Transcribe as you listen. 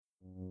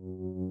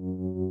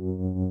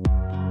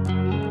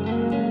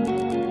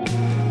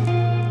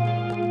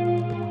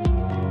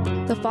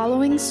The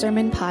following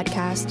sermon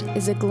podcast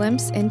is a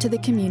glimpse into the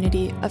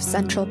community of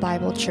Central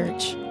Bible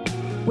Church,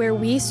 where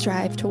we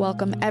strive to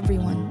welcome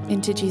everyone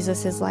into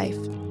Jesus' life.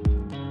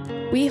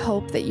 We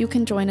hope that you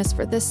can join us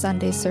for this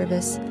Sunday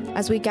service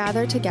as we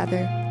gather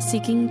together,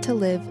 seeking to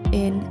live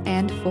in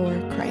and for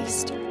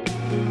Christ.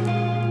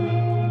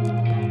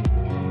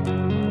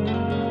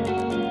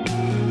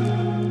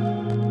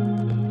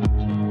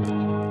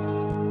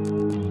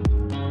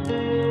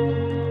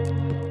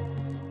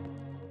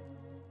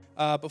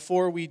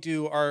 Before we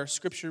do our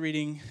scripture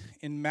reading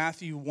in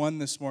Matthew 1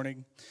 this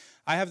morning,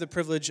 I have the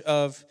privilege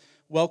of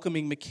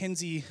welcoming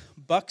Mackenzie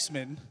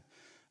Buxman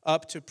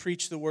up to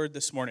preach the word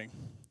this morning.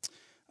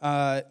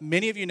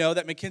 Many of you know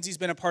that Mackenzie's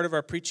been a part of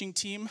our preaching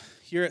team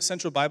here at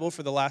Central Bible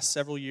for the last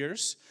several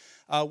years,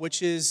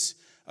 which is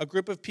a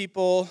group of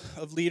people,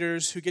 of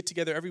leaders who get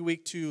together every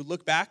week to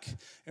look back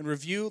and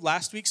review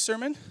last week's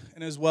sermon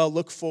and as well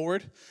look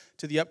forward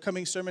to the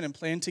upcoming sermon and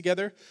plan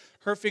together.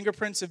 Her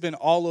fingerprints have been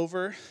all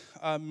over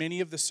many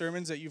of the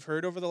sermons that you've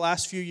heard over the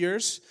last few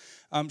years.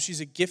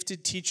 She's a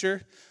gifted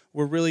teacher.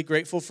 We're really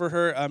grateful for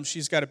her.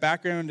 She's got a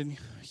background in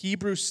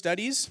Hebrew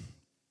studies,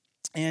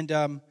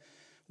 and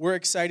we're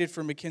excited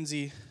for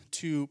Mackenzie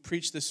to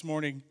preach this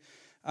morning.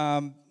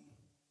 I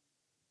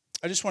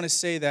just want to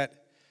say that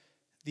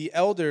the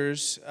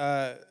elders,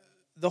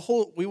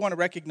 we want to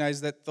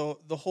recognize that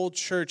the whole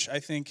church, I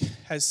think,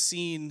 has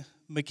seen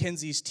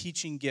Mackenzie's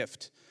teaching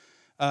gift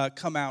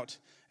come out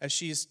as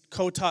she's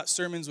co-taught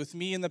sermons with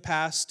me in the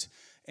past,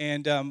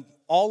 and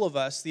all of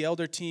us, the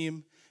elder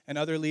team and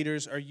other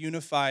leaders, are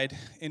unified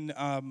in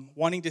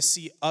wanting to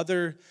see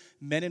other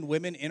men and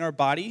women in our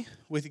body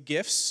with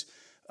gifts,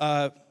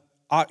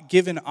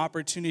 given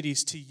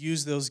opportunities to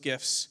use those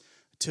gifts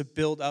to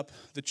build up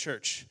the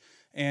church.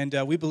 And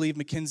we believe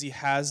Mackenzie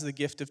has the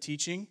gift of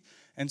teaching,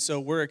 and so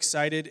we're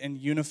excited and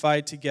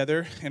unified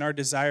together in our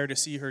desire to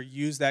see her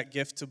use that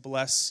gift to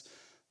bless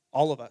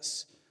all of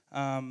us.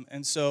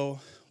 And so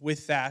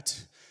with that,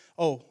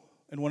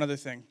 and one other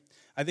thing.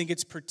 I think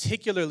it's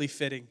particularly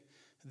fitting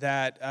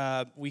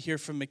that we hear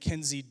from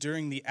Mackenzie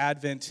during the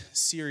Advent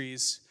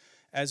series,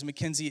 as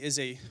Mackenzie is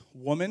a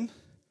woman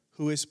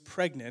who is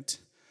pregnant,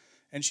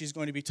 and she's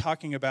going to be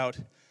talking about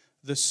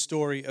the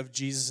story of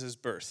Jesus'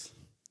 birth.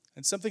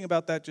 And something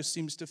about that just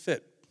seems to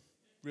fit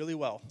really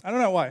well. I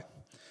don't know why.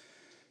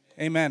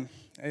 Amen.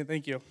 Hey,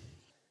 thank you.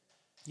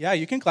 Yeah,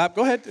 you can clap.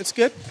 Go ahead. It's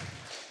good.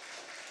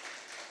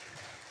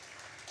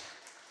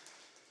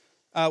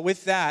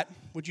 With that,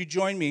 would you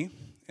join me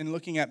in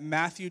looking at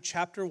Matthew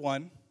chapter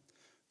 1,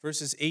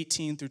 verses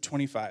 18 through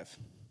 25.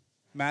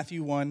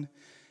 Matthew 1,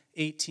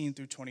 18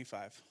 through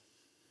 25.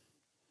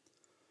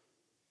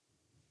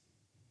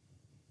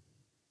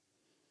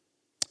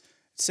 It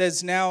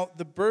says, "Now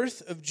the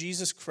birth of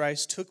Jesus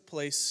Christ took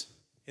place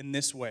in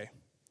this way.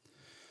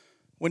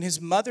 When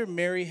his mother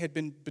Mary had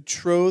been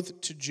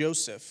betrothed to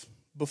Joseph,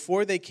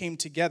 before they came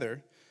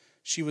together,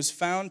 she was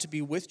found to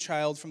be with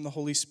child from the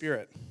Holy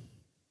Spirit.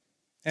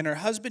 And her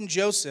husband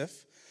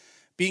Joseph,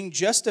 being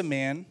just a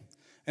man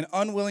and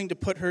unwilling to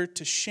put her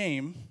to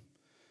shame,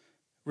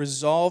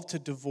 resolved to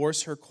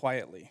divorce her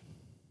quietly.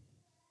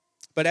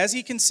 But as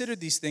he considered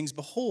these things,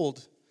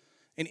 behold,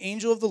 an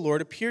angel of the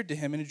Lord appeared to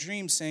him in a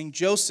dream, saying,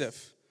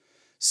 'Joseph,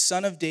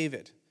 son of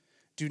David,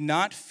 do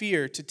not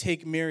fear to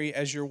take Mary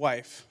as your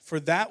wife,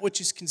 for that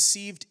which is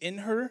conceived in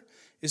her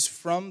is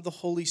from the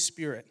Holy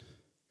Spirit.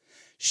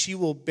 She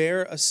will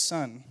bear a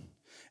son,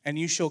 and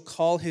you shall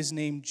call his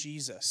name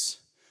Jesus,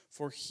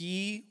 for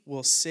he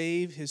will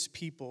save his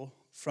people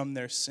from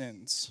their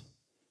sins.'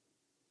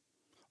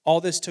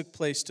 All this took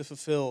place to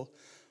fulfill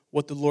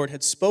what the Lord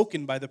had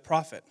spoken by the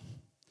prophet.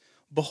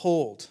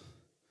 'Behold,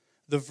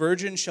 the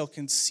virgin shall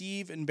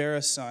conceive and bear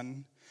a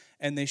son,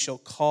 and they shall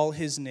call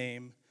his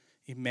name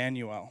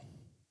Emmanuel,'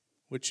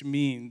 which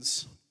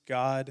means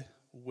God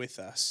with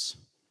us.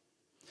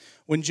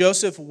 When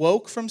Joseph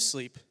woke from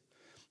sleep,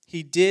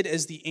 he did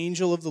as the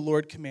angel of the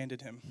Lord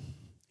commanded him.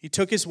 He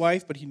took his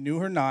wife, but he knew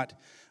her not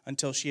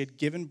until she had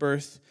given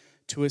birth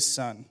to his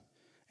son,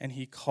 and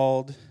he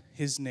called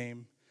his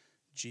name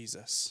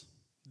Jesus."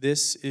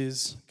 This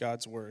is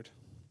God's word.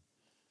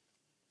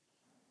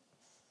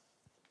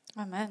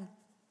 Amen.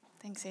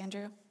 Thanks,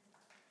 Andrew.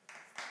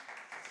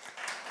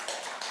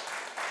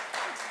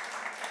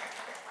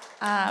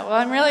 Well,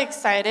 I'm really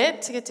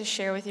excited to get to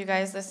share with you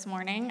guys this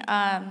morning.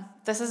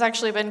 This has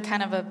actually been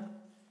kind of a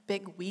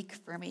big week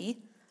for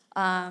me.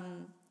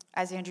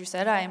 As Andrew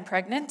said, I am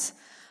pregnant.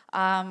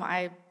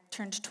 I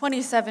turned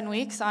 27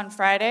 weeks on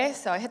Friday,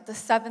 so I hit the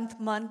 7th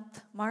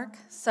month mark.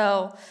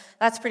 So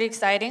that's pretty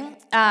exciting.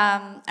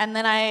 And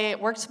then I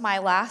worked my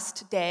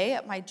last day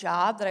at my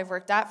job that I've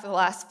worked at for the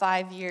last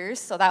 5 years,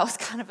 so that was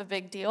kind of a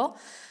big deal.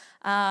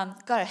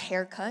 Got a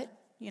haircut,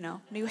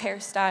 new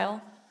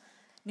hairstyle,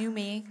 new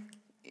me.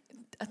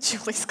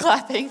 Julie's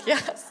clapping,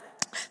 yes.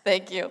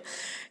 Thank you.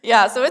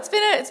 Yeah, so it's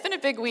been a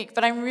big week,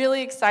 but I'm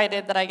really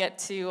excited that I get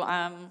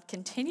to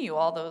continue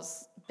all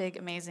those big,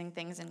 amazing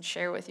things and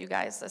share with you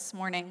guys this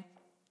morning.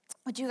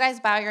 Would you guys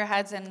bow your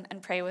heads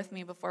and pray with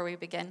me before we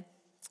begin?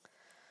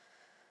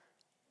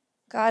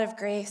 God of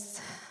grace,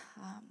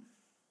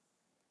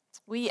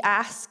 We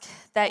ask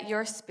that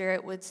your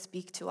Spirit would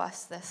speak to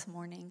us this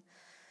morning,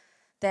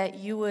 that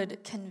you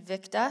would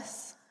convict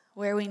us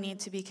where we need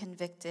to be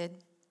convicted,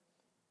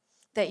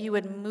 that you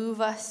would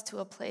move us to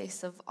a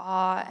place of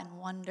awe and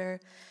wonder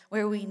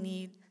where we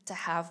need to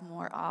have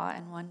more awe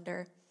and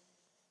wonder,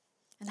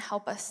 and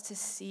help us to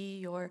see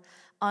your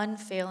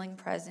unfailing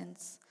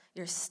presence,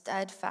 your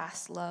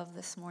steadfast love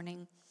this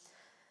morning,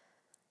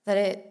 that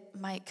it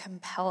might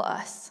compel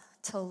us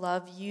to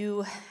love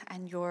you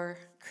and your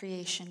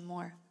creation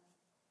more.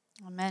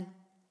 Amen.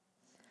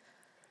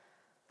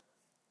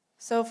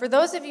 So for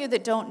those of you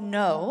that don't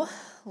know,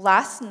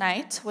 last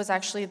night was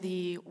actually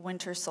the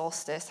winter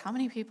solstice. How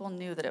many people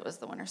knew that it was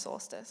the winter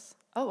solstice?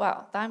 Oh,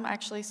 wow. I'm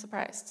actually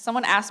surprised.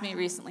 Someone asked me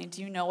recently,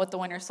 do you know what the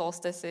winter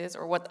solstice is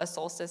or what a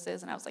solstice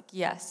is? And I was like,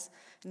 yes.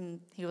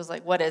 And he was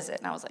like, what is it?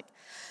 And I was like,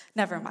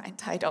 never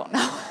mind. I don't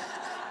know.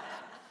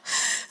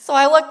 So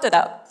I looked it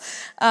up.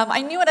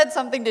 I knew it had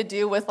something to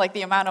do with like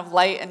the amount of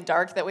light and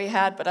dark that we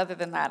had, but other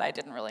than that, I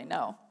didn't really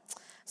know.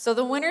 So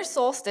the winter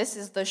solstice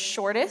is the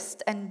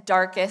shortest and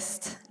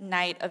darkest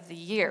night of the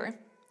year.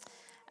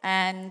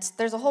 And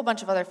there's a whole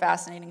bunch of other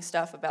fascinating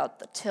stuff about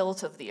the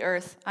tilt of the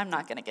earth. I'm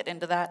not going to get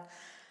into that.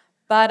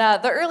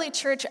 But the early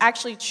church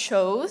actually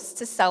chose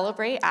to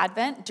celebrate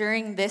Advent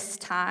during this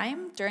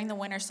time, during the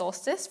winter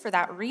solstice, for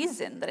that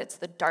reason, that it's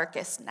the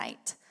darkest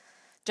night.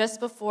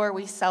 Just before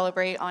we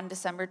celebrate on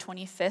December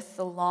 25th,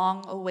 the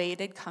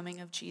long-awaited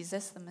coming of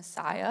Jesus, the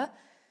Messiah,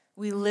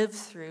 we live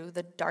through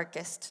the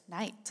darkest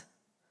night.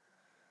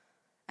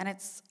 And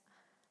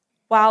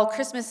while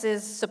Christmas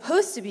is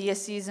supposed to be a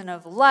season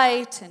of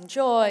light and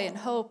joy and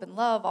hope and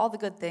love, all the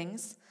good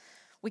things,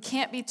 we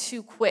can't be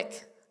too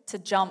quick to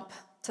jump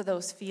to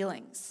those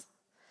feelings.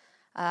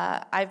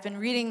 I've been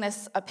reading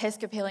this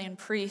Episcopalian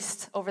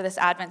priest over this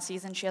Advent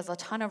season. She has a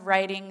ton of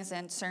writings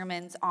and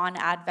sermons on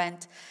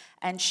Advent,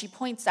 and she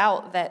points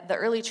out that the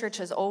early church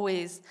has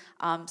always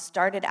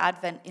started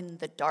Advent in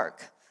the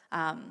dark.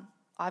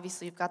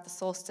 Obviously, you've got the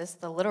solstice,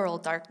 the literal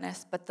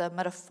darkness, but the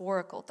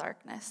metaphorical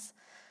darkness.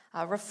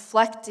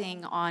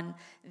 Reflecting on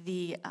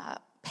the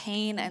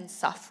pain and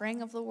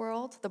suffering of the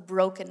world, the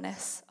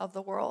brokenness of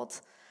the world.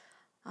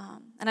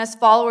 And as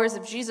followers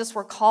of Jesus,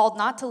 we're called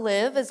not to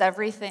live as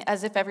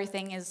if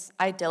everything is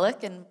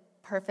idyllic and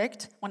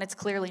perfect when it's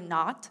clearly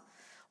not.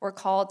 We're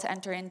called to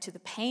enter into the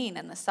pain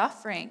and the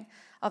suffering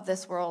of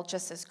this world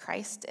just as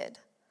Christ did.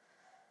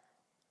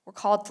 We're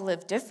called to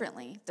live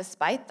differently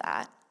despite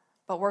that,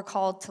 but we're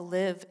called to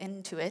live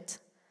into it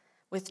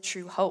with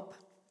true hope.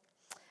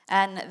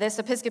 And this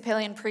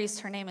Episcopalian priest,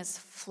 her name is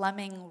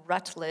Fleming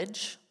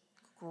Rutledge,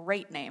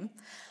 great name.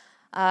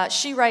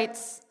 She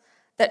writes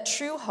that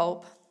true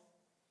hope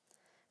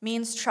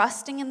means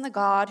trusting in the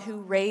God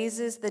who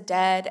raises the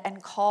dead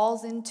and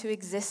calls into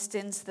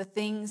existence the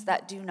things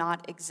that do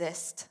not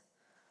exist.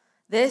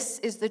 This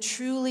is the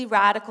truly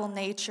radical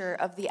nature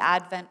of the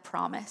Advent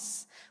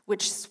promise,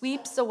 which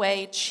sweeps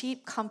away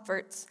cheap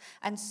comforts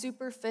and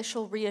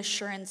superficial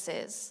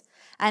reassurances,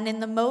 and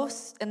in the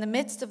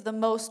midst of the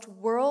most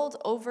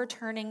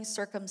world-overturning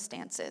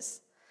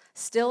circumstances,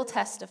 still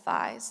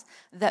testifies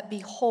that,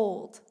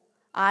 behold,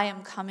 I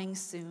am coming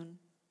soon.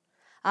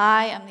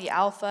 I am the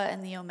Alpha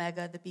and the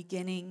Omega, the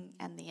beginning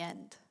and the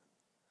end.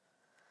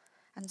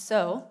 And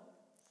so,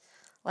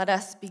 let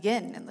us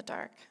begin in the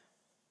dark.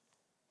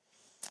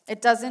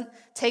 It doesn't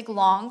take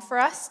long for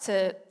us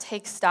to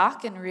take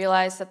stock and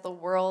realize that the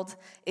world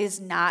is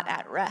not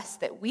at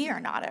rest, that we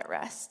are not at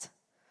rest.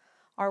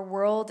 Our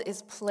world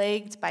is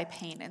plagued by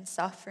pain and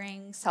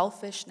suffering,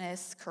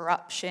 selfishness,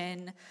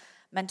 corruption,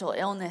 mental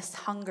illness,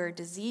 hunger,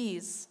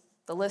 disease.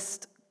 The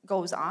list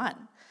goes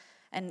on.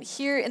 And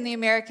here in the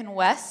American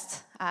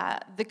West,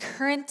 the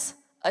current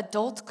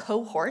adult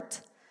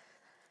cohort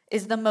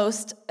is the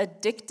most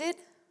addicted,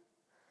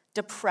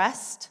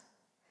 depressed,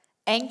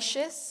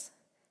 anxious,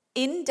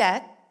 in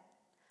debt,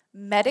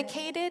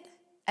 medicated,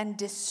 and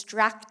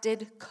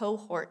distracted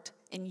cohort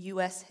in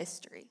U.S.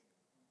 history.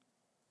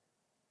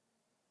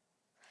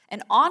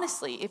 And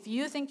honestly, if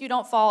you think you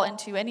don't fall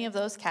into any of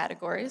those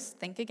categories,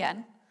 think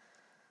again.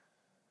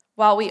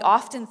 While we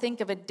often think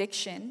of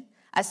addiction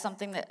as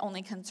something that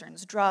only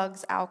concerns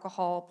drugs,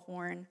 alcohol,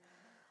 porn,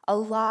 a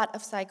lot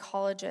of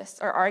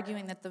psychologists are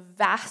arguing that the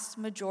vast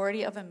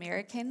majority of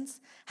Americans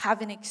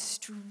have an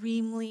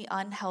extremely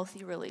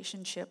unhealthy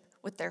relationship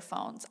with their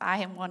phones.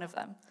 I am one of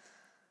them.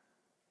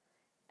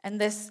 And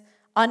this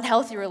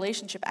unhealthy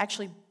relationship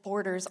actually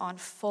borders on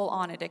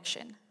full-on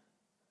addiction.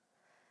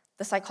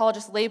 The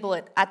psychologists label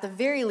it, at the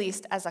very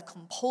least, as a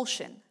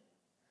compulsion.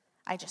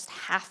 I just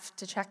have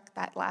to check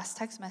that last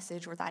text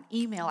message or that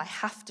email. I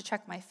have to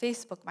check my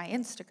Facebook, my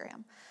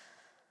Instagram.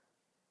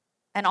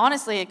 And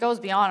honestly, it goes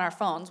beyond our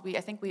phones.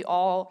 I think we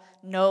all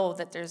know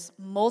that there's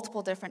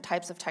multiple different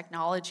types of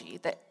technology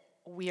that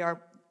we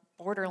are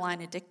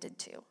borderline addicted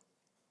to.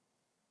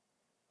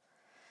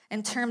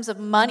 In terms of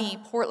money,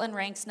 Portland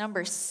ranks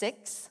number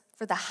 6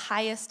 for the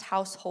highest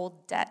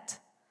household debt.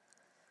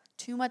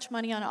 Too much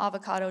money on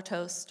avocado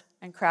toast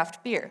and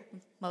craft beer,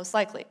 most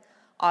likely.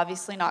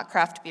 Obviously not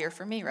craft beer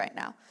for me right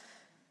now.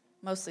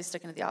 mostly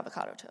sticking to the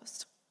avocado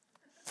toast.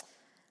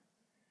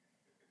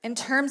 In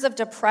terms of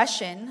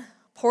depression,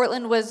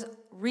 Portland was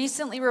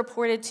recently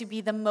reported to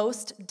be the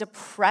most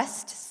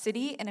depressed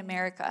city in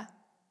America.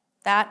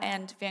 That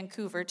and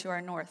Vancouver to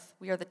our north.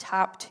 We are the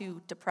top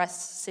 2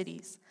 depressed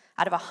cities.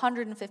 Out of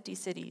 150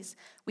 cities,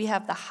 we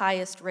have the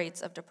highest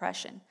rates of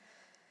depression.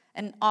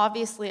 And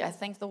obviously, I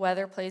think the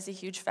weather plays a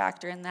huge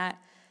factor in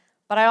that.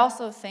 But I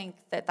also think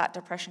that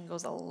depression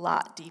goes a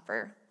lot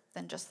deeper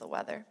than just the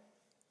weather.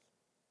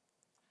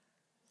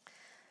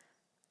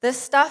 This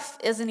stuff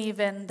isn't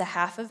even the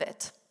half of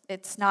it.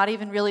 It's not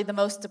even really the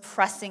most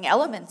depressing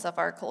elements of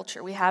our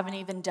culture. We haven't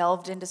even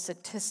delved into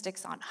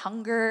statistics on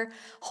hunger,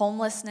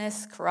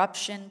 homelessness,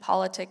 corruption,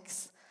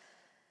 politics.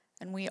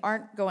 And we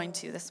aren't going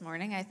to this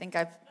morning. I think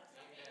I've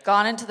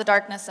gone into the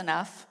darkness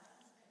enough.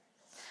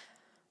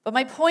 But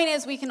my point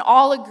is, we can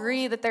all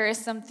agree that there is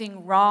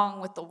something wrong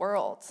with the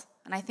world.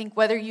 And I think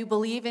whether you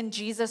believe in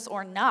Jesus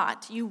or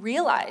not, you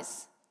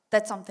realize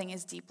that something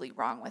is deeply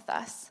wrong with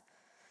us.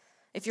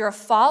 If you're a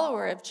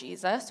follower of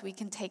Jesus, we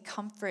can take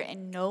comfort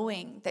in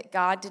knowing that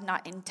God did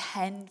not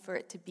intend for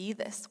it to be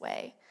this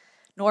way,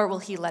 nor will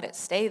he let it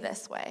stay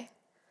this way.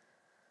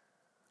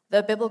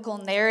 The biblical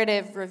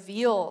narrative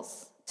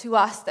reveals to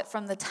us that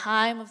from the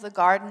time of the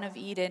Garden of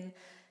Eden,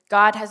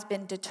 God has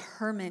been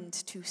determined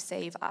to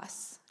save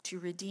us, to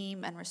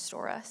redeem and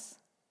restore us.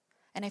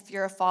 And if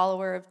you're a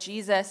follower of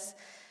Jesus,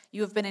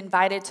 you have been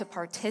invited to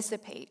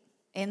participate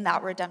in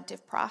that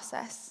redemptive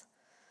process.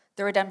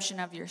 The redemption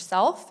of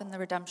yourself and the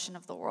redemption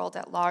of the world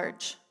at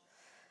large.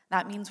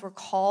 That means we're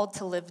called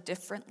to live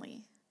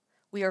differently.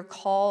 We are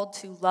called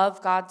to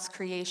love God's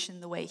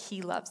creation the way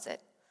he loves it.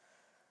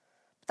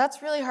 But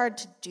that's really hard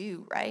to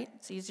do, right?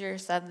 It's easier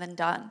said than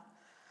done.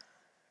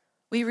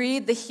 We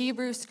read the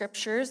Hebrew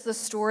scriptures, the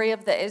story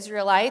of the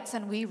Israelites,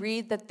 and we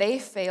read that they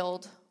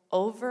failed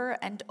over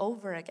and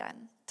over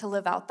again to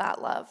live out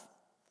that love.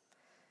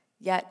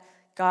 Yet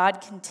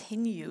God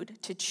continued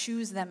to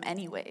choose them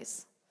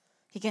anyways.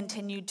 He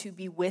continued to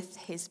be with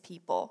his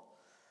people,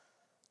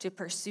 to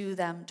pursue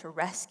them, to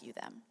rescue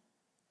them.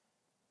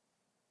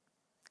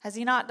 Has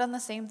he not done the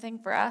same thing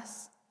for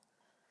us?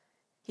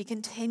 He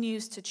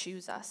continues to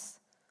choose us.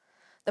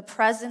 The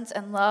presence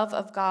and love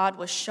of God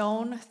was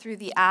shown through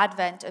the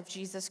advent of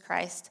Jesus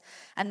Christ.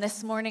 And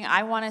this morning,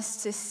 I want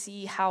us to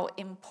see how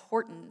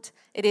important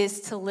it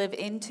is to live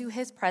into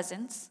his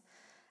presence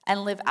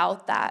and live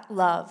out that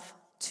love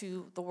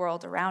to the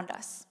world around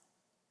us.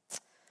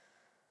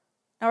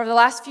 Now, over the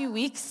last few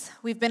weeks,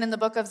 we've been in the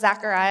book of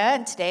Zechariah,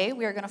 and today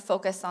we are going to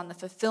focus on the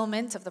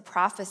fulfillment of the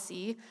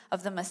prophecy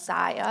of the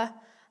Messiah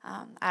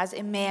as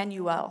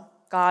Emmanuel,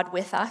 God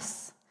with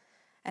us,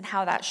 and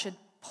how that should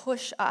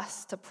push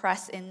us to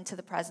press into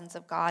the presence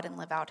of God and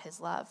live out his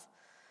love.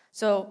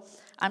 So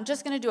I'm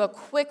just going to do a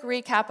quick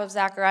recap of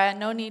Zechariah.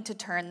 No need to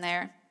turn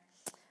there,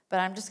 but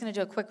I'm just going to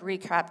do a quick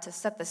recap to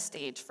set the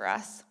stage for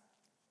us.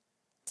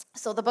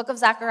 So the book of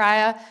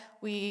Zechariah,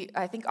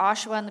 I think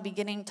Oshua in the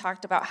beginning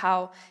talked about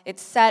how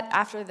it's set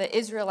after the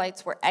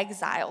Israelites were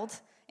exiled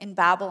in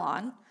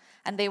Babylon,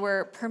 and they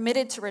were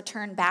permitted to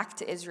return back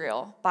to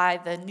Israel by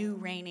the new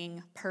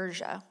reigning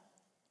Persia.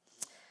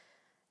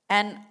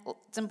 And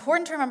it's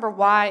important to remember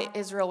why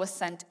Israel was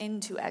sent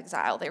into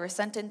exile. They were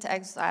sent into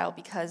exile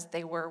because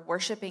they were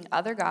worshiping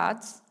other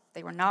gods.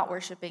 They were not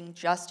worshiping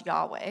just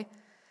Yahweh.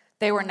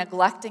 They were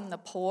neglecting the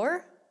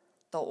poor,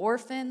 the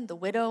orphan, the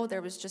widow.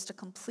 There was just a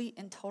complete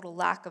and total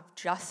lack of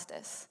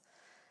justice.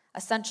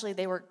 Essentially,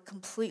 they were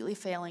completely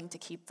failing to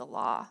keep the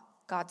law,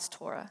 God's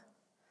Torah.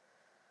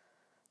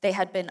 They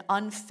had been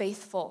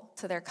unfaithful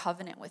to their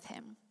covenant with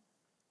him.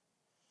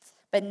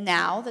 But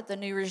now that the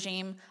new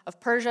regime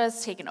of Persia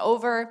has taken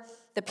over,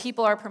 the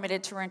people are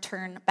permitted to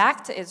return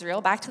back to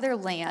Israel, back to their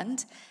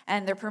land,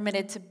 and they're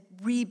permitted to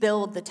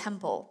rebuild the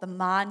temple, the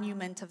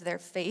monument of their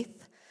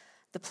faith,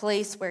 the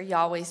place where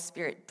Yahweh's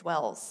Spirit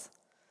dwells.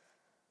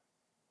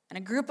 And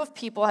a group of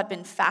people had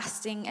been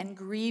fasting and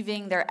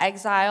grieving their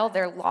exile,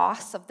 their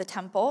loss of the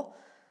temple,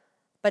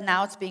 but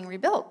now it's being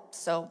rebuilt.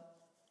 So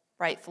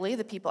rightfully,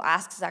 the people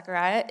ask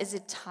Zechariah, is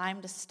it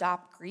time to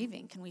stop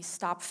grieving? Can we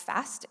stop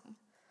fasting?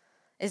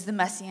 Is the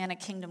Messianic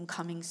kingdom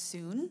coming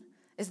soon?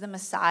 Is the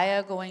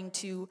Messiah going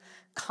to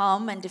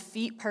come and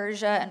defeat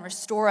Persia and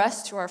restore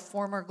us to our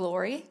former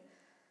glory?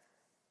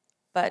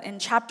 But in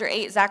chapter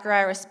 8,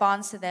 Zechariah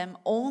responds to them,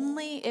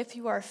 only if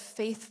you are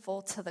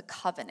faithful to the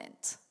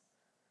covenant.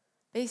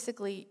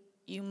 Basically,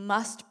 you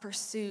must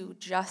pursue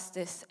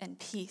justice and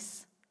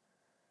peace.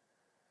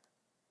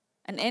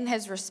 And in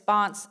his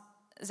response,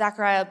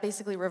 Zechariah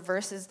basically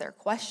reverses their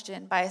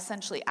question by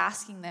essentially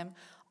asking them,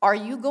 are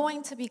you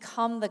going to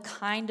become the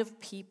kind of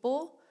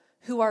people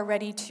who are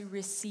ready to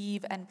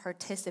receive and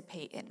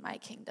participate in my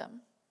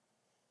kingdom?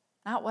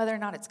 Not whether or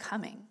not it's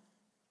coming,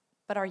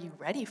 but are you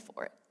ready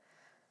for it?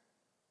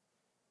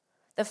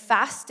 The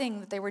fasting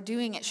that they were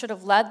doing, it should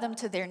have led them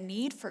to their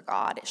need for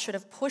God. It should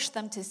have pushed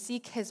them to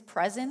seek his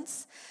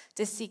presence,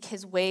 to seek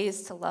his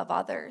ways to love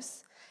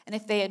others. And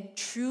if they had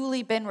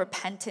truly been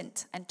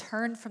repentant and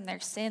turned from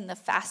their sin, the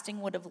fasting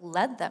would have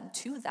led them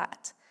to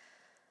that.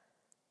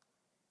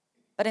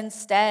 but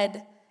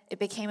instead it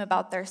became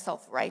about their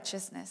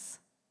self-righteousness,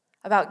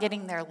 about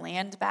getting their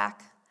land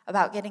back,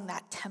 about getting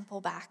that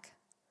temple back.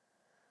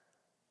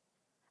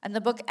 And the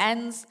book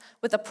ends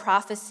with a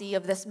prophecy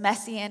of this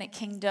messianic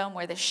kingdom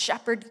where the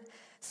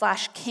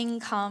shepherd/king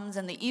comes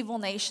and the evil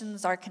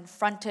nations are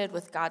confronted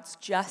with God's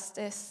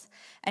justice,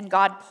 and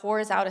God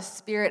pours out a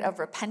spirit of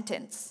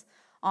repentance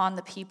on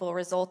the people,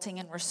 resulting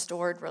in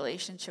restored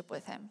relationship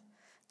with him.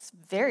 It's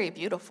very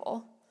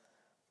beautiful,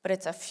 but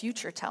it's a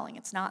future telling.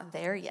 It's not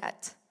there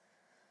yet.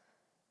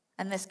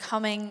 And this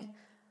coming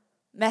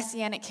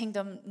messianic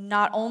kingdom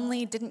not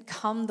only didn't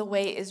come the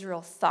way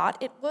Israel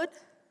thought it would,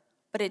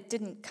 but it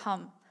didn't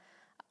come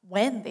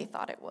when they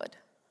thought it would.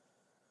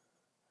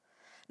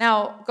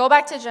 Now, go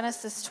back to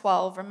Genesis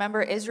 12.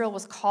 Remember, Israel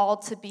was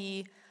called to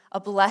be a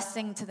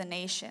blessing to the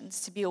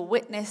nations, to be a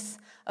witness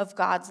of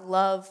God's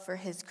love for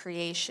his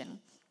creation.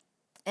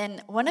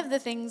 And one of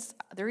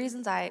the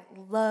reasons I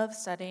love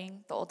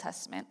studying the Old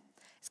Testament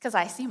is because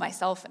I see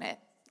myself in it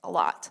a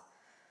lot.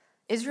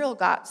 Israel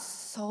got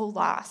so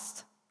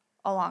lost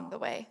along the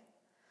way.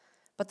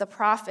 But the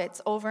prophets,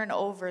 over and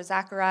over,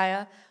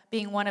 Zechariah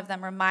being one of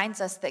them,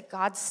 reminds us that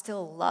God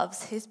still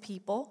loves his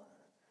people,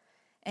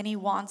 and he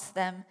wants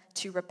them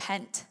to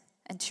repent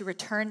and to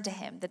return to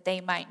him, that they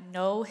might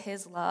know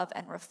his love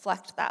and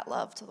reflect that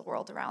love to the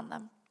world around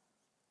them.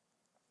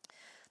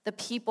 The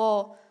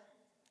people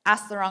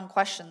ask the wrong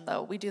question,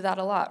 though. We do that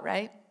a lot,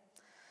 right?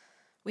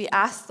 We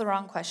ask the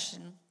wrong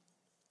question.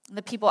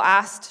 The people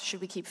asked,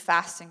 should we keep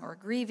fasting or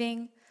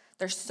grieving?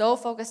 They're so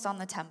focused on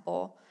the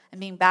temple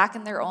and being back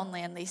in their own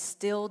land, they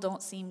still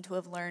don't seem to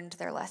have learned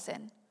their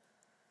lesson.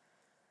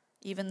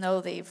 Even though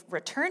they've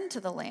returned to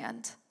the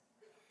land,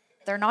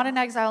 they're not in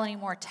exile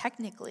anymore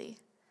technically.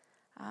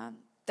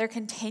 They're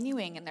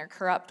continuing in their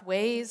corrupt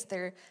ways.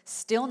 They're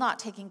still not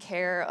taking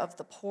care of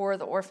the poor,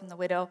 the orphan, the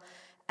widow.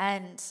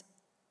 And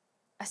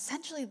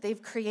essentially,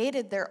 they've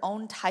created their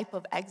own type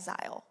of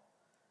exile.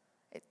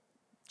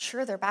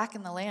 Sure, they're back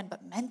in the land,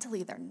 but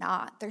mentally they're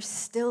not. They're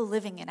still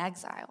living in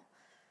exile.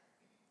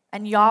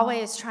 And Yahweh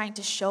is trying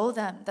to show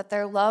them that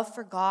their love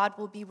for God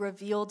will be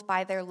revealed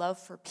by their love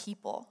for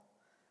people.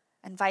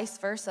 And vice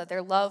versa,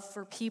 their love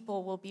for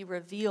people will be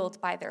revealed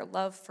by their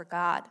love for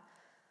God.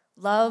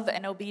 Love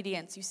and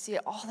obedience, you see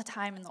it all the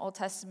time in the Old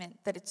Testament,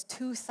 that it's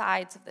two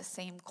sides of the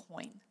same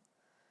coin.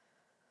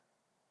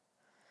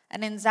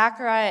 And in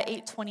Zechariah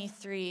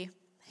 8:23,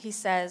 he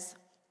says,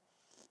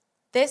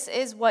 "This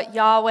is what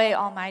Yahweh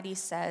Almighty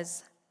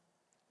says.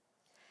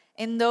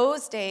 In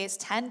those days,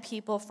 10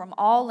 people from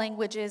all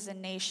languages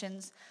and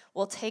nations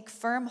will take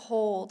firm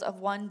hold of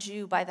one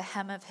Jew by the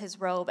hem of his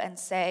robe and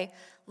say,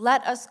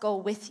 'Let us go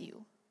with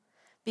you,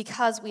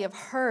 because we have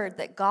heard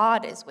that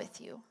God is with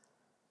you.'"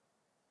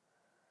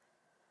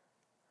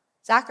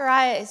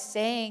 Zechariah is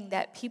saying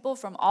that people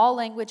from all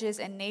languages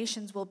and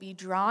nations will be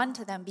drawn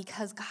to them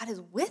because God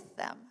is with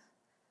them.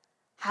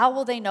 How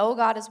will they know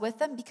God is with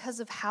them? Because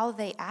of how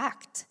they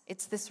act.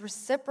 It's this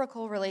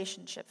reciprocal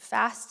relationship.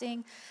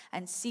 Fasting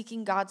and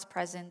seeking God's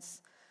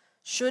presence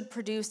should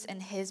produce in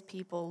his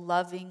people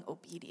loving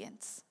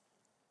obedience.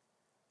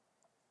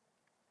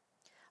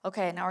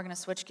 Okay, now we're going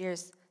to switch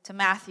gears to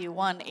Matthew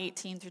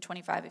 1:18 through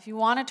 25. If you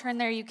want to turn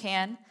there, you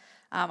can.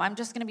 I'm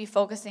just going to be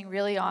focusing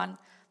really on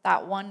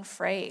that one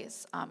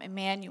phrase,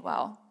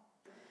 Emmanuel.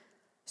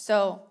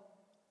 So,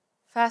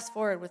 fast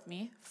forward with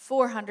me,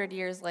 400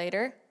 years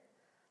later,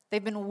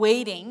 they've been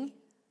waiting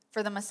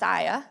for the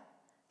Messiah.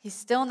 He's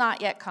still not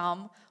yet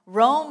come.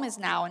 Rome is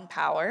now in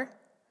power.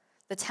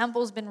 The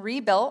temple's been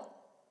rebuilt,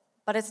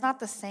 but it's not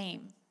the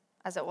same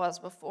as it was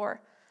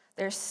before.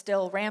 There's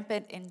still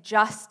rampant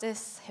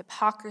injustice,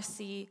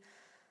 hypocrisy.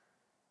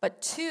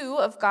 But two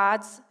of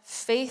God's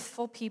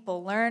faithful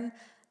people learn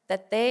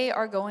that they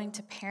are going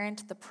to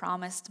parent the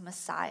promised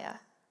Messiah,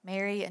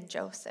 Mary and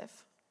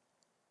Joseph.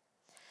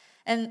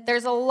 And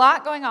there's a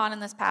lot going on in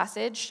this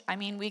passage. I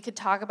mean, we could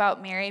talk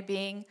about Mary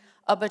being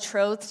a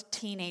betrothed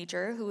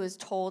teenager who is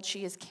told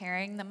she is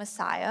carrying the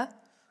Messiah.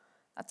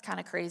 That's kind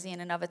of crazy in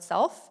and of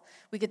itself.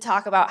 We could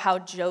talk about how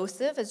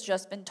Joseph has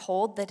just been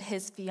told that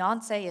his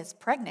fiancée is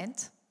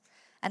pregnant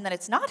and that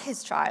it's not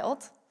his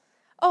child.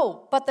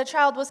 Oh, but the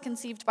child was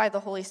conceived by the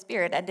Holy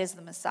Spirit and is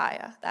the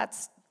Messiah.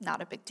 That's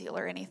not a big deal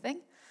or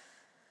anything.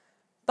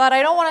 But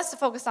I don't want us to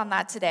focus on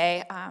that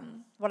today.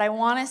 What I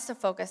want us to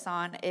focus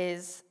on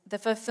is the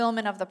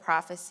fulfillment of the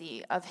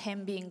prophecy of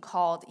him being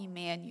called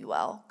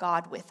Emmanuel,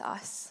 God with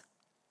us.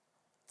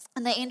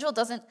 And the angel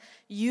doesn't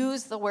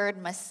use the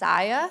word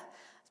Messiah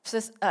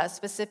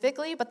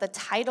specifically, but the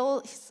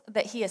title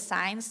that he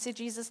assigns to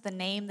Jesus, the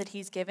name that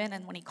he's given,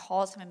 and when he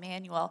calls him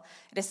Emmanuel,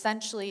 it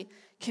essentially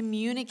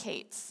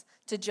communicates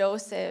to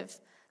Joseph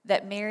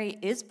that Mary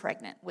is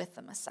pregnant with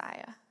the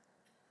Messiah.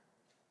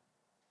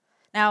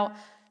 Now,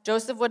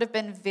 Joseph would have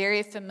been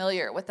very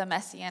familiar with the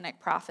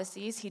messianic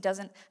prophecies. He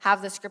doesn't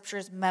have the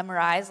scriptures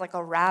memorized like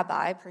a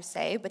rabbi per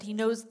se, but he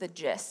knows the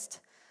gist.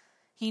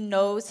 He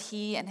knows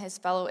he and his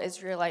fellow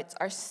Israelites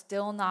are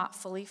still not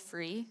fully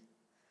free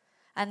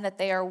and that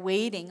they are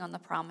waiting on the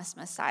promised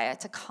Messiah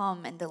to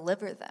come and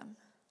deliver them.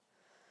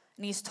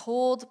 And he's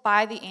told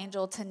by the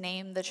angel to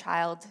name the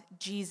child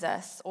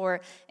Jesus,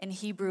 or in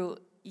Hebrew,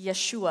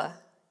 Yeshua.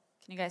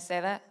 Can you guys say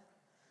that?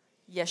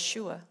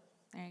 Yeshua.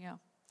 There you go.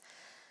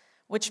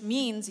 Which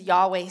means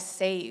Yahweh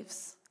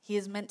saves. He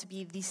is meant to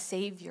be the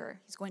Savior.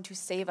 He's going to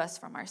save us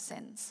from our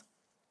sins.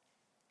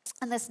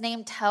 And this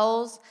name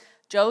tells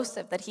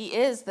Joseph that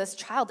this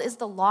child is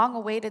the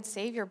long-awaited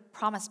Savior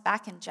promised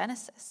back in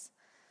Genesis.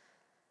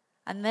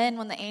 And then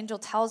when the angel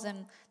tells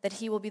him that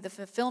he will be the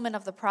fulfillment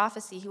of the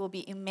prophecy, he will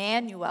be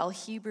Emmanuel,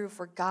 Hebrew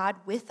for God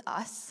with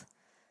us,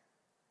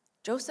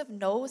 Joseph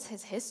knows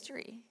his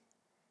history.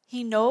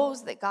 He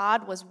knows that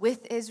God was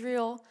with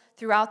Israel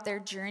throughout their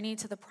journey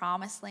to the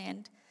promised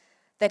land,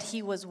 that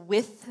he was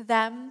with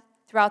them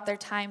throughout their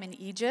time in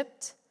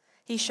Egypt.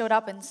 He showed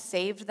up and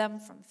saved them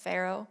from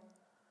Pharaoh.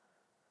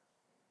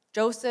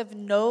 Joseph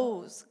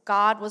knows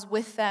God was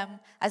with them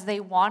as they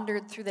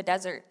wandered through the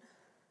desert.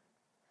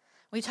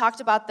 We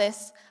talked about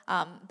this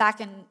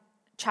back in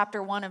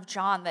chapter 1 of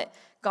John, that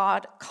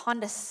God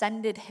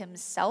condescended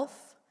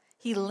himself.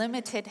 He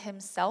limited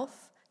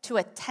himself to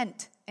a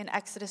tent in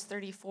Exodus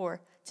 34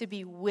 to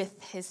be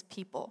with his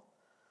people.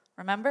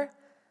 Remember?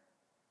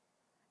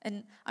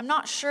 And I'm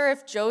not sure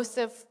if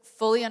Joseph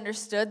fully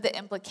understood the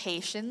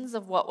implications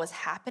of what was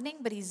happening,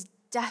 but he's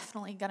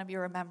definitely going to be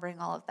remembering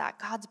all of that.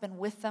 God's been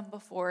with them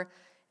before,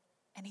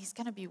 and he's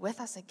going to be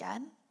with us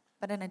again,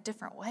 but in a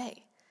different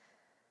way.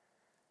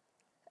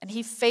 And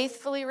he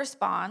faithfully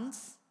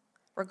responds,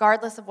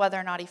 regardless of whether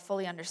or not he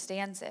fully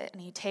understands it.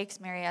 And he takes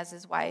Mary as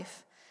his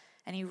wife,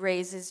 and he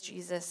raises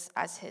Jesus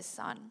as his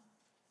son.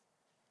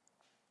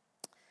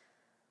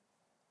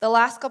 The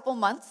last couple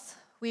months,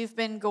 we've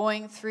been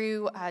going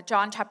through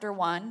John chapter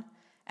 1.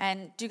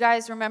 And do you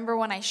guys remember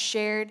when I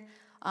shared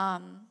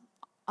on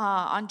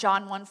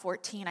John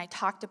 1:14, I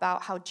talked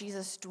about how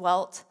Jesus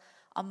dwelt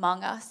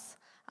among us,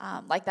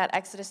 like that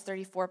Exodus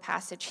 34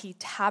 passage. He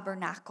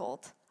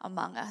tabernacled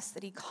among us,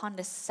 that he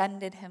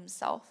condescended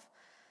himself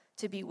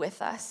to be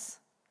with us,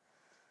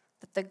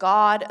 that the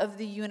God of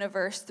the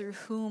universe, through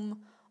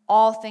whom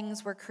all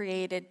things were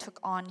created, took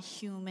on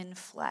human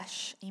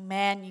flesh.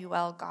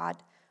 Emmanuel,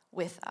 God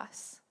with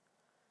us.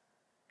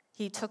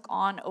 He took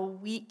on a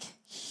weak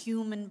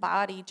human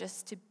body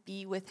just to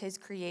be with his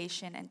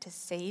creation and to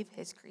save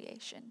his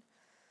creation.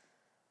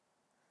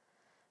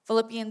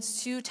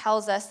 Philippians 2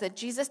 tells us that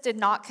Jesus did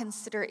not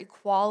consider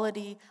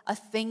equality a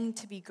thing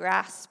to be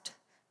grasped,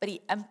 but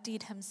he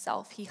emptied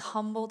himself. He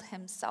humbled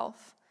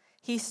himself.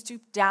 He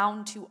stooped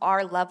down to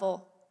our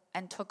level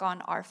and took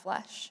on our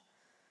flesh.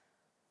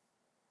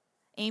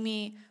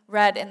 Amy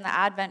read in the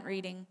Advent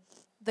reading,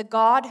 "The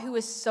God who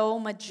is so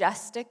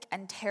majestic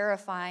and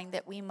terrifying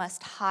that we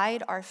must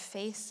hide our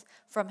face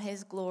from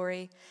his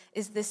glory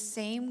is the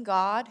same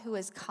God who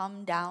has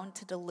come down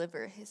to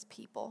deliver his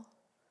people,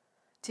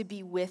 to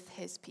be with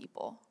his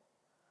people.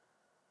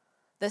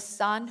 The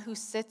Son who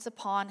sits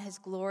upon his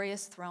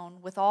glorious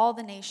throne with all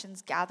the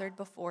nations gathered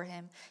before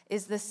him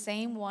is the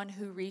same one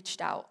who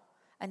reached out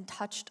and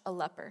touched a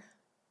leper,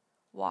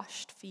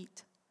 washed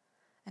feet,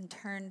 and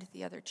turned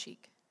the other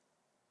cheek."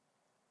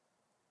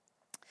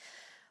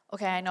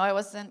 Okay, I know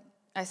I said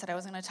I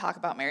wasn't going to talk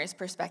about Mary's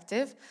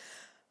perspective,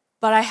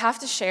 but I have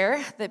to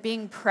share that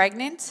being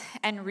pregnant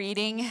and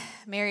reading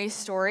Mary's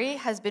story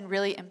has been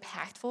really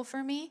impactful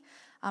for me,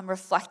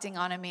 reflecting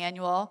on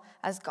Emmanuel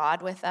as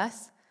God with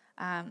us.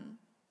 I'm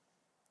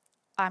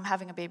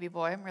having a baby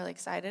boy. I'm really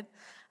excited.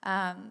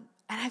 And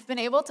I've been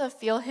able to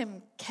feel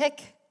him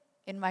kick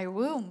in my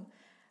womb,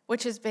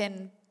 which has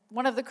been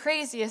one of the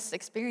craziest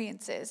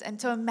experiences. And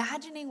so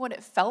imagining what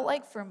it felt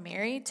like for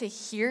Mary to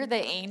hear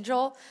the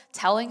angel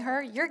telling her,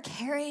 "You're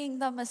carrying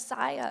the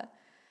Messiah,"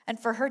 and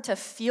for her to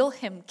feel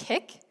him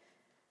kick,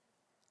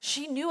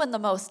 she knew in the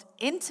most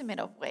intimate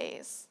of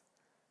ways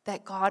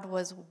that God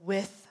was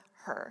with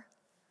her.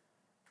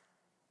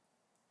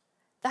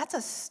 That's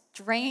a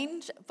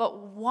strange but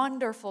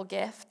wonderful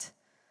gift,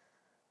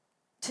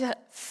 to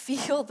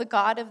feel the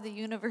God of the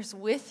universe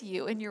with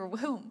you in your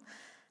womb.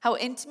 How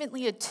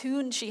intimately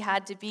attuned she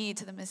had to be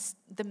to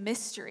the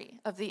mystery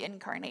of the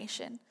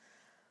incarnation.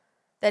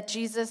 That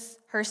Jesus,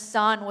 her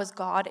son, was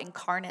God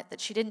incarnate.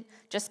 That she didn't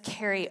just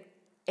carry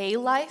a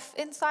life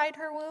inside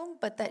her womb,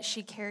 but that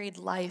she carried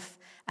life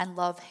and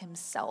love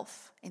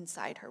himself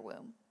inside her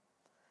womb.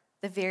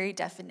 The very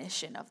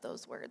definition of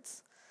those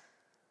words.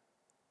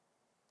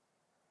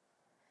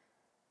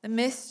 The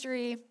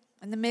mystery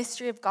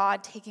of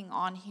God taking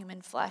on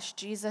human flesh,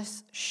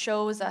 Jesus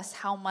shows us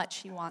how much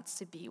he wants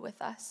to be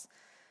with us.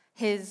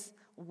 His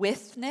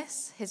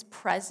withness, his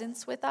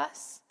presence with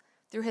us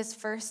through his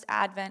first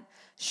advent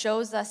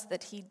shows us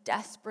that he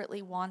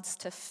desperately wants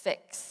to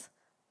fix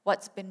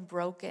what's been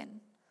broken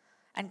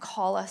and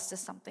call us to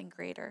something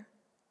greater.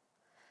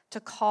 To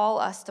call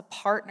us to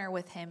partner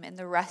with him in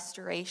the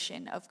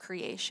restoration of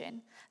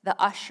creation,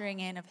 the ushering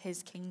in of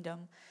his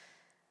kingdom,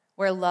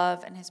 where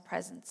love and his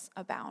presence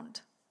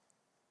abound.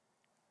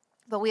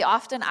 But we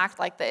often act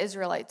like the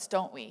Israelites,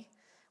 don't we?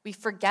 We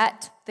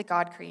forget that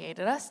God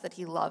created us, that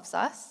he loves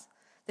us,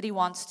 that he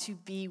wants to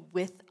be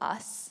with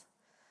us,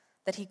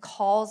 that he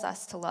calls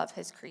us to love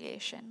his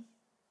creation.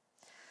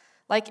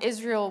 Like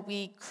Israel,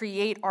 we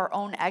create our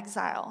own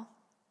exile.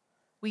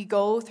 We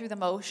go through the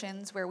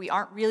motions where we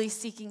aren't really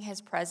seeking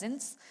his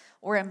presence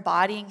or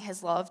embodying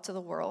his love to the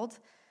world.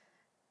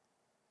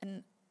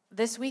 And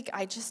this week,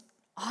 I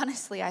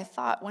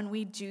thought when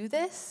we do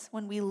this,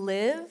 when we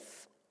live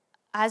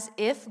as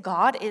if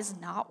God is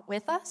not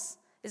with us,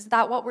 is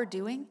that what we're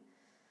doing?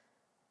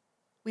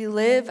 We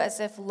live as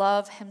if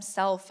love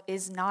himself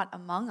is not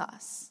among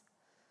us.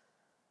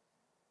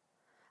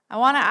 I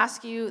want to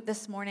ask you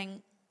this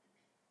morning,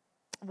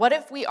 what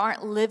if we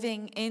aren't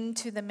living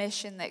into the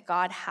mission that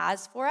God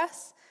has for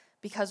us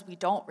because we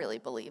don't really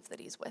believe that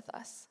he's with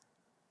us?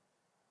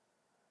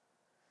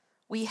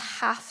 We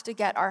have to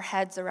get our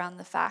heads around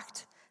the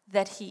fact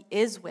that he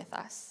is with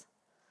us.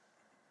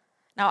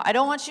 Now, I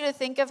don't want you to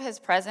think of his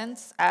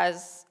presence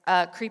as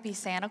a creepy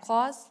Santa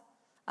Claus.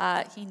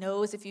 He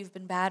knows if you've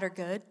been bad or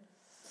good.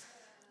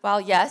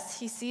 While yes,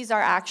 he sees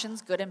our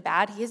actions, good and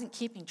bad, he isn't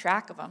keeping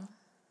track of them.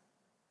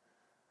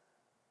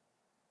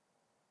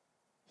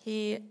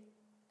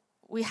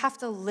 We have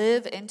to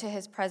live into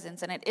his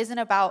presence, and it isn't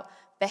about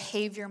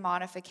behavior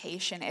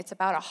modification, it's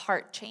about a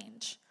heart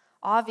change.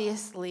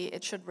 Obviously,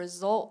 it should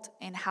result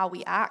in how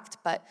we act,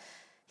 but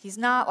he's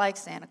not like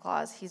Santa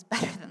Claus. He's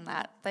better than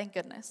that, thank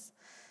goodness.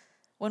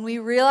 When we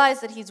realize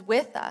that he's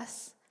with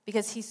us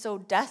because he so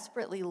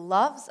desperately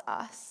loves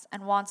us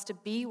and wants to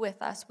be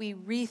with us, we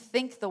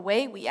rethink the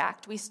way we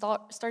act. We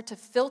start to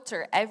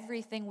filter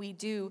everything we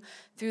do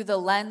through the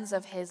lens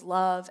of his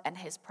love and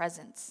his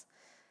presence.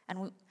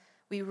 And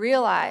we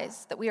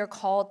realize that we are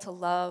called to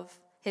love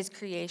his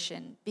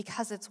creation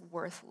because it's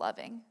worth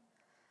loving,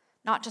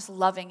 not just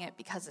loving it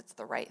because it's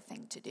the right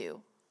thing to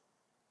do.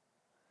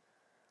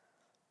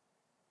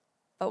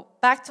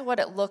 But back to what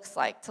it looks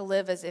like to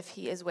live as if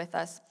he is with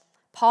us.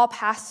 Paul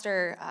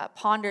Pastor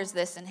ponders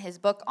this in his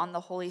book on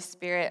the Holy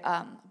Spirit.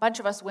 A bunch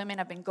of us women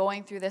have been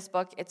going through this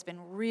book. It's been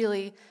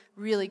really,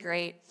 really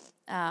great.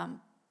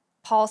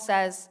 Paul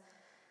says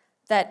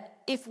that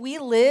if we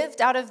lived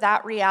out of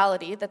that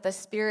reality that the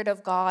Spirit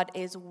of God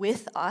is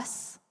with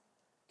us,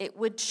 it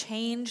would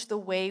change the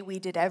way we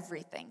did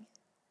everything.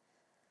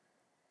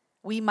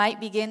 We might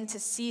begin to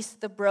cease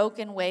the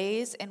broken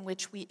ways in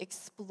which we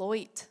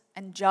exploit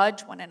and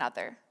judge one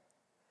another,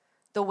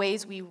 the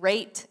ways we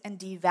rate and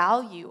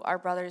devalue our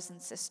brothers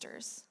and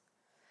sisters.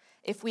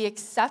 If we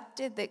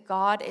accepted that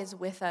God is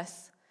with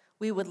us,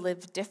 we would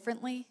live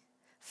differently,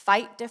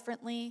 fight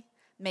differently,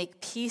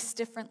 make peace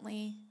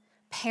differently,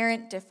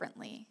 parent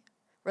differently,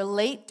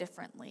 relate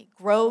differently,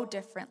 grow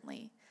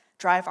differently,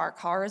 drive our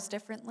cars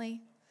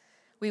differently.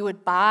 We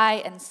would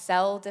buy and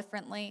sell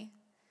differently.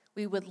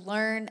 We would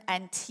learn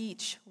and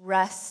teach,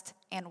 rest,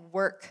 and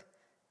work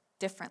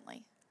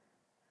differently.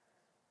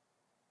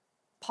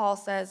 Paul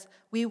says,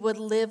 we would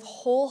live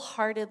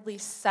wholeheartedly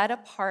set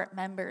apart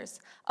members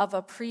of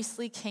a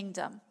priestly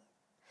kingdom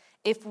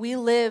if we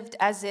lived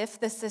as if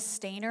the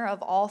sustainer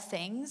of all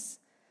things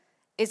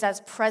is as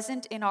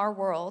present in our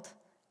world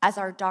as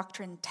our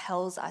doctrine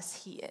tells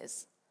us he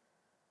is.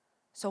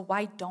 So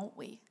why don't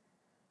we?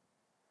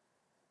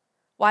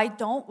 Why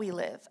don't we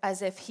live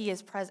as if he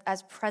is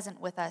as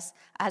present with us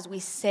as we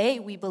say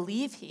we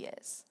believe he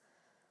is?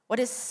 What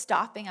is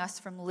stopping us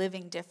from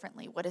living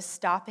differently? What is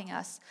stopping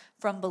us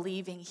from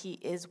believing he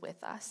is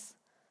with us?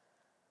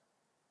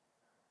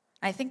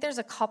 I think there's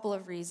a couple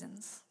of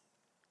reasons.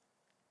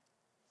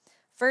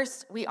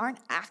 First, we aren't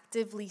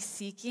actively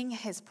seeking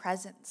his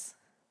presence.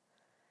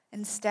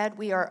 Instead,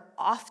 we are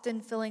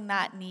often filling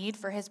that need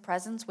for his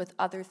presence with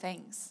other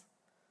things.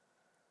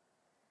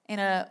 In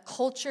a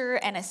culture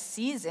and a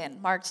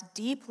season marked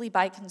deeply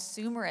by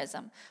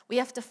consumerism, we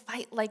have to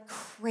fight like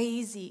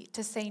crazy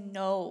to say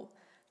no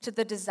to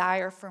the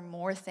desire for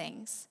more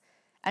things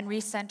and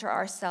recenter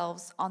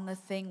ourselves on the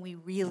thing we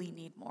really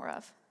need more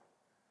of.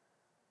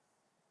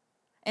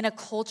 In a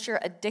culture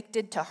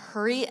addicted to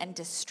hurry and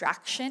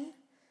distraction,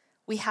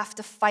 we have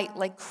to fight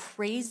like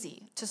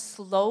crazy to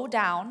slow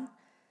down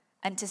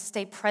and to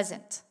stay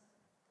present.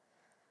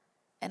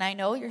 And I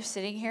know you're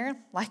sitting here,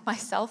 like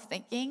myself,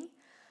 thinking,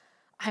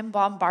 I'm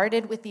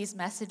bombarded with these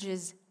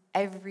messages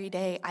every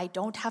day. I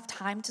don't have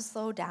time to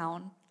slow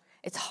down.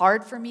 It's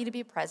hard for me to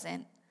be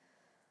present.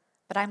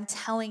 But I'm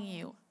telling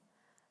you,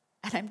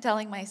 and I'm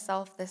telling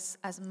myself this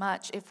as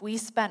much, if we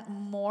spent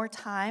more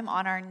time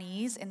on our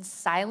knees in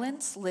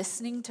silence,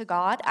 listening to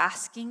God,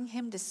 asking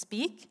him to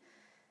speak,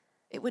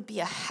 it would be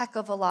a heck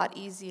of a lot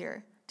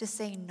easier to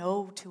say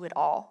no to it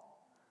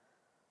all,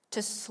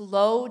 to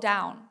slow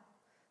down,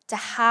 to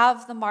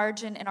have the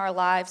margin in our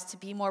lives to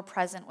be more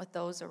present with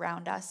those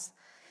around us,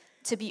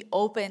 to be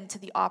open to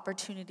the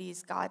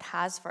opportunities God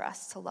has for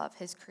us to love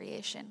his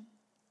creation.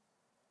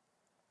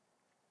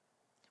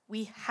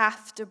 We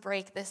have to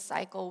break this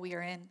cycle we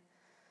are in.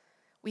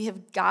 We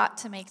have got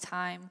to make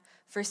time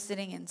for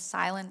sitting in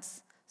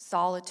silence,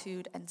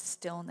 solitude, and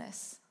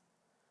stillness.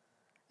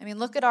 I mean,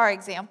 look at our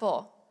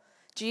example.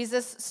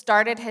 Jesus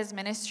started his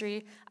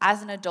ministry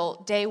as an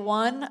adult. Day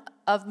one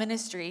of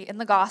ministry in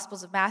the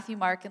Gospels of Matthew,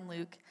 Mark, and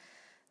Luke,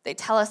 they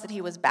tell us that he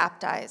was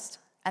baptized.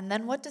 And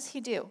then what does he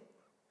do?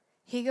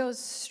 He goes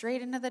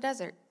straight into the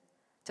desert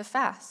to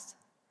fast.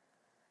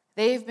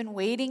 They've been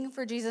waiting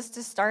for Jesus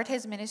to start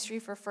his ministry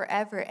for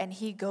forever, and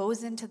he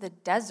goes into the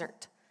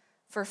desert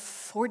for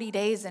 40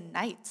 days and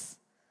nights.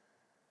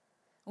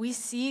 We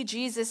see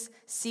Jesus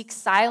seek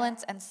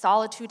silence and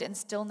solitude and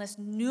stillness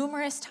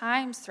numerous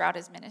times throughout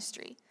his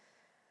ministry.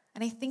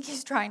 And I think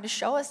he's trying to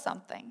show us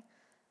something.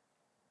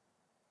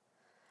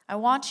 I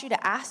want you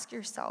to ask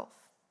yourself,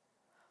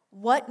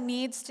 what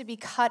needs to be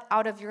cut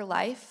out of your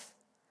life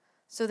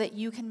so that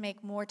you can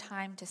make more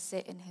time to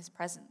sit in his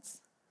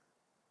presence?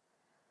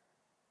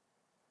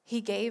 He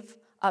gave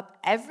up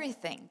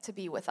everything to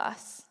be with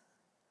us.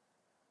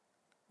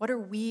 What are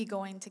we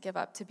going to give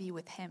up to be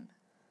with him?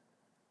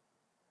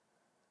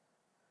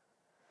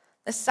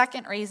 The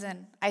second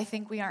reason I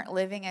think we aren't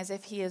living as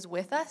if he is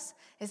with us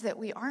is that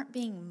we aren't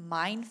being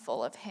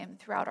mindful of him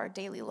throughout our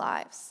daily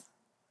lives.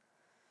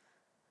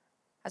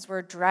 As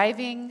we're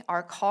driving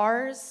our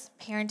cars,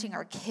 parenting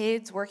our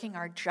kids, working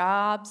our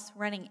jobs,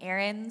 running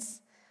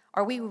errands,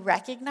 are we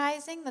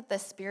recognizing that the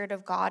Spirit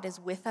of God is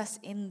with us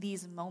in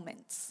these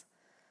moments?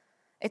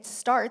 It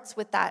starts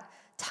with that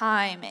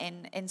time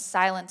in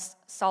silence,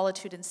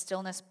 solitude, and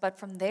stillness, but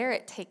from there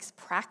it takes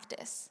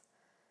practice.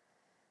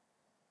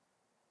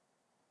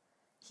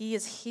 He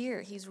is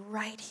here. He's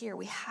right here.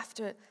 We have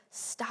to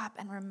stop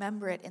and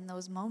remember it in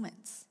those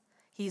moments.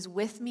 He's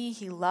with me,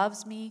 he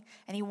loves me,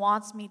 and he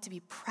wants me to be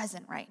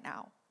present right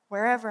now,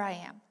 wherever I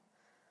am.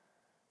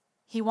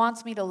 He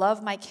wants me to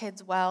love my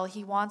kids well.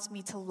 He wants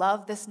me to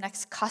love this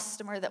next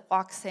customer that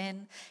walks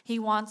in. He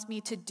wants me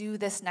to do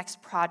this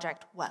next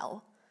project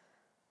well.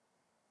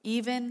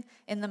 Even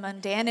in the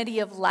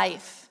mundanity of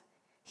life,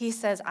 he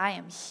says, I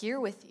am here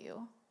with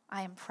you.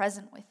 I am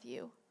present with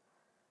you.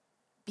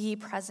 Be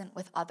present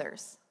with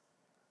others.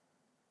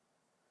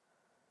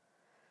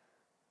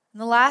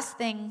 And the last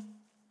thing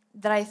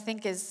that I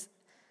think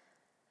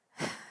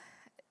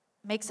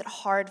makes it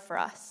hard for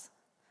us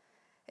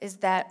is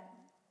that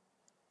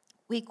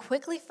we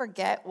quickly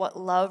forget what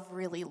love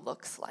really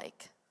looks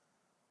like.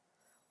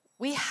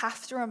 We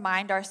have to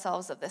remind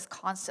ourselves of this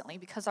constantly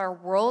because our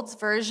world's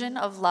version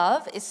of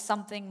love is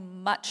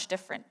something much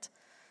different.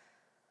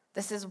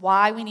 This is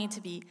why we need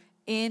to be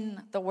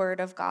in the Word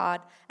of God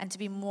and to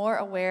be more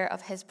aware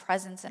of his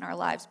presence in our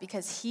lives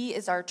because he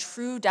is our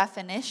true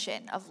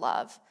definition of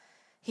love.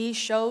 He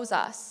shows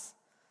us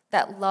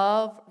that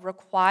love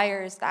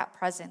requires that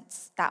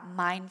presence, that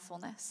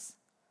mindfulness.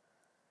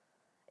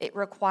 It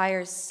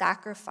requires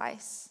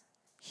sacrifice,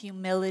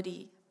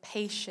 humility,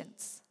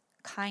 patience,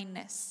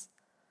 kindness.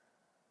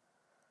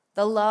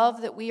 The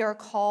love that we are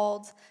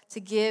called to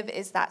give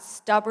is that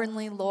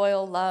stubbornly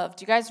loyal love.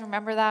 Do you guys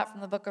remember that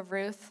from the book of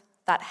Ruth?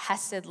 That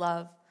Hesed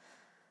love.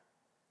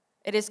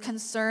 It is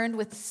concerned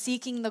with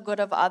seeking the good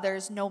of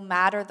others no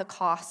matter the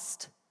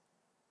cost.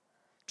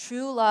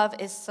 True love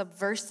is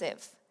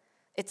subversive.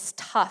 It's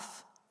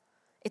tough.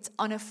 It's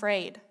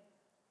unafraid.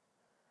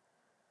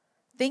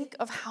 Think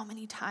of how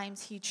many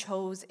times he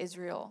chose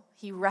Israel.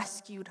 He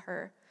rescued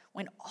her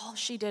when all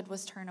she did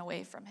was turn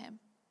away from him.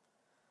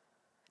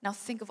 Now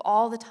think of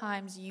all the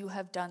times you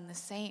have done the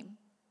same,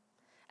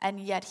 and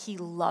yet he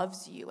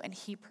loves you and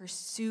he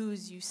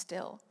pursues you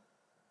still.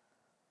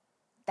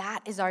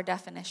 That is our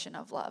definition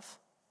of love.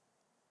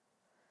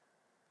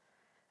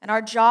 And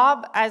our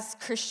job as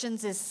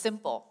Christians is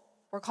simple.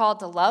 We're called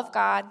to love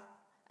God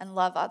and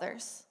love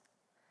others.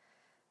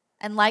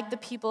 And like the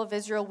people of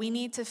Israel, we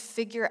need to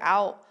figure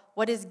out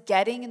what is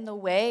getting in the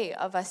way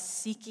of us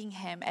seeking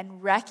him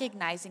and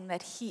recognizing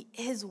that he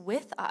is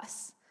with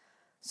us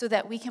so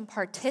that we can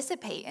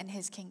participate in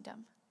his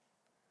kingdom.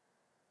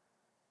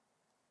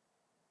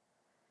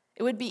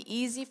 It would be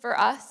easy for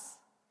us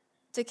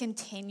to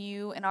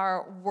continue in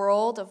our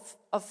world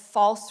of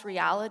false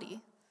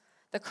reality.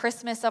 The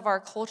Christmas of our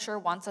culture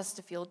wants us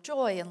to feel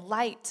joy and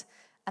light,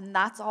 and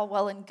that's all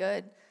well and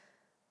good.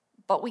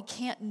 But we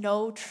can't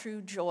know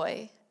true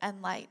joy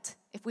and light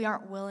if we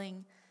aren't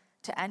willing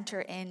to enter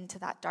into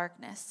that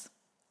darkness.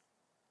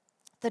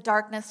 The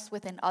darkness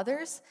within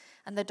others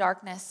and the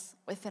darkness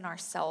within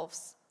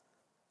ourselves.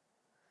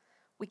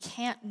 We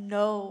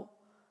cannot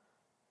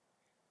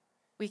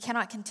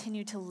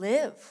continue to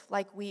live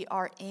like we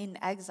are in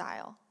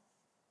exile.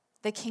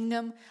 The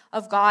kingdom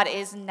of God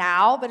is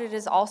now, but it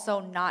is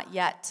also not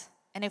yet.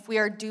 And if we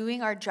are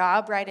doing our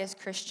job right as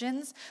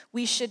Christians,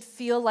 we should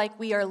feel like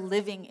we are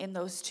living in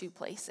those two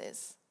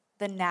places,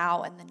 the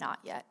now and the not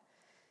yet.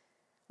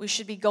 We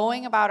should be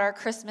going about our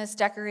Christmas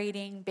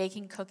decorating,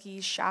 baking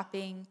cookies,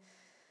 shopping,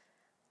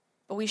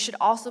 but we should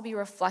also be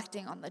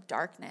reflecting on the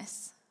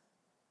darkness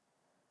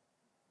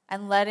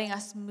and letting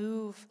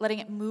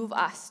it move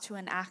us to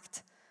an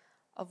act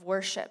of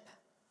worship.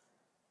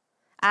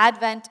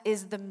 Advent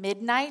is the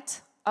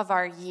midnight of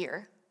our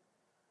year.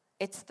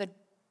 It's the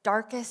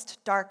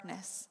darkest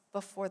darkness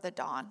before the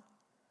dawn.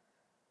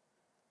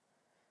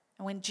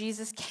 And when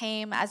Jesus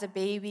came as a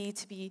baby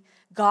to be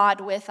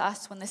God with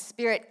us, when the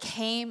Spirit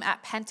came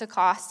at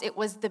Pentecost, it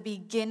was the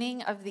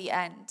beginning of the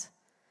end.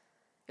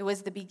 It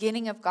was the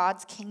beginning of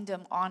God's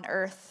kingdom on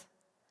earth.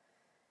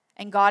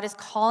 And God is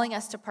calling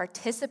us to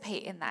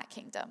participate in that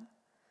kingdom.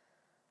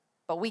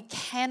 But we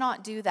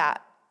cannot do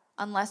that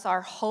unless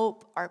our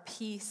hope, our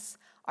peace,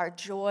 our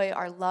joy,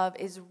 our love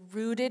is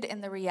rooted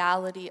in the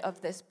reality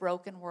of this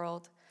broken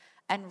world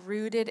and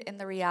rooted in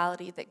the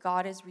reality that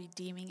God is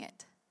redeeming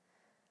it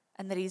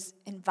and that he's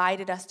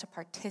invited us to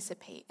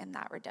participate in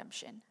that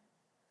redemption.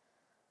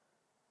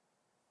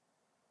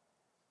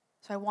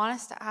 So I want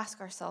us to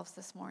ask ourselves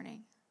this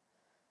morning,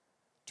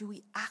 do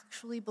we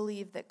actually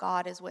believe that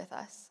God is with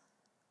us?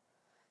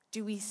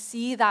 Do we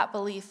see that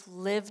belief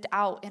lived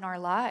out in our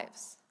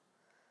lives?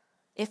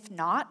 If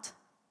not,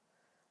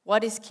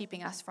 what is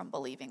keeping us from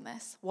believing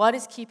this? What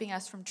is keeping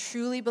us from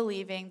truly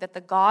believing that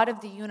the God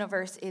of the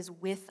universe is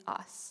with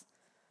us?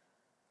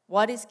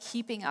 What is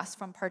keeping us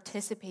from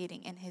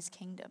participating in his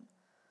kingdom?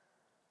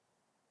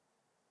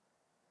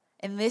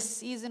 In this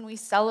season, we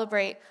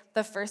celebrate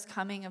the first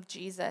coming of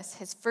Jesus,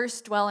 his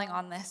first dwelling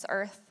on this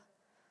earth.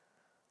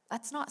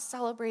 Let's not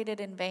celebrate it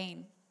in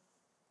vain.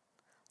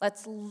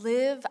 Let's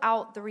live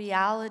out the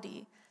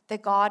reality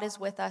that God is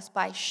with us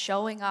by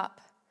showing up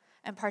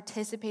and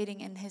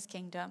participating in his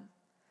kingdom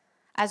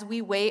as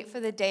we wait for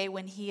the day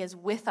when he is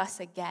with us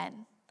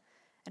again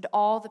and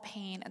all the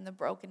pain and the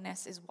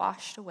brokenness is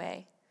washed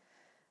away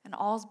and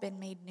all's been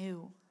made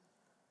new.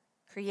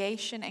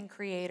 Creation and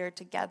creator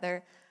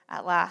together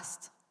at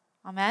last.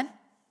 Amen?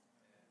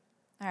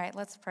 All right,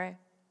 let's pray.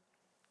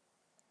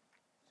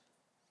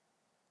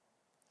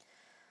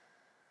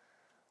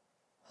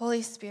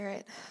 Holy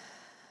Spirit,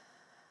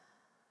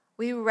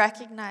 we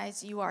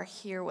recognize you are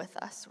here with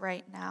us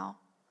right now.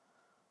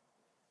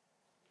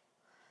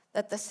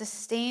 That the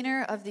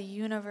sustainer of the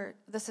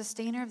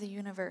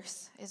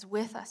universe is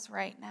with us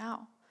right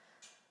now.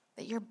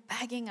 That you're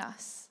begging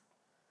us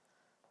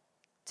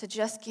to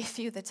just give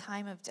you the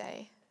time of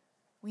day.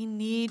 We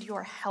need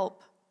your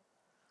help.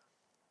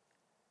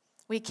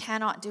 We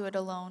cannot do it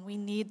alone. We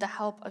need the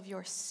help of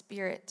your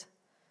Spirit.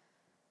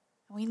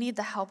 We need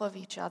the help of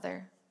each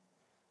other.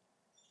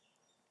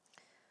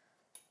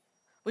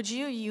 Would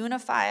you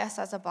unify us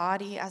as a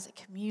body, as a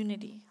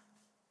community?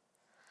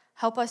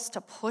 Help us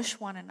to push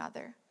one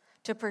another,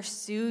 to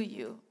pursue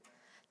you,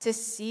 to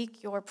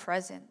seek your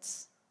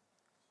presence.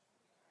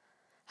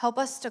 Help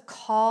us to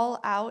call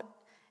out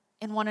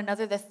in one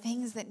another the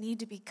things that need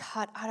to be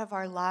cut out of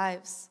our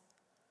lives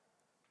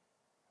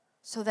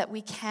so that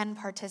we can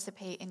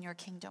participate in your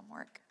kingdom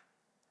work.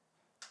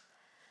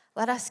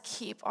 Let us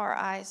keep our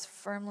eyes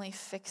firmly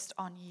fixed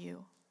on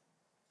you.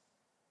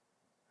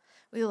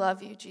 We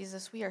love you,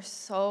 Jesus. We are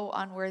so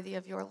unworthy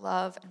of your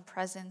love and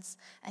presence,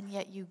 and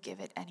yet you give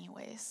it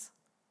anyways.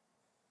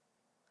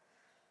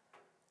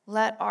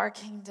 Let our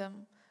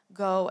kingdom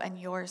go and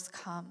yours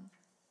come.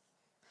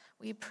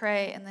 We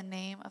pray in the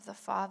name of the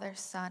Father,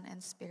 Son,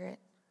 and Spirit,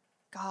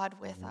 God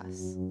with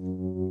us.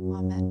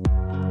 Amen.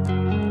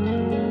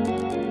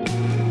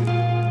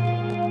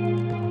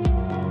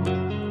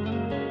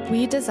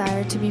 We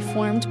desire to be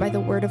formed by the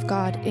Word of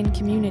God in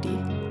community.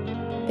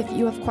 If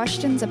you have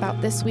questions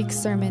about this week's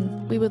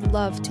sermon, we would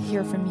love to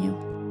hear from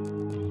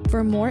you.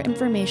 For more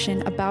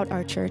information about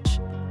our church,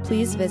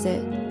 please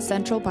visit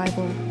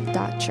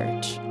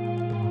centralbible.church.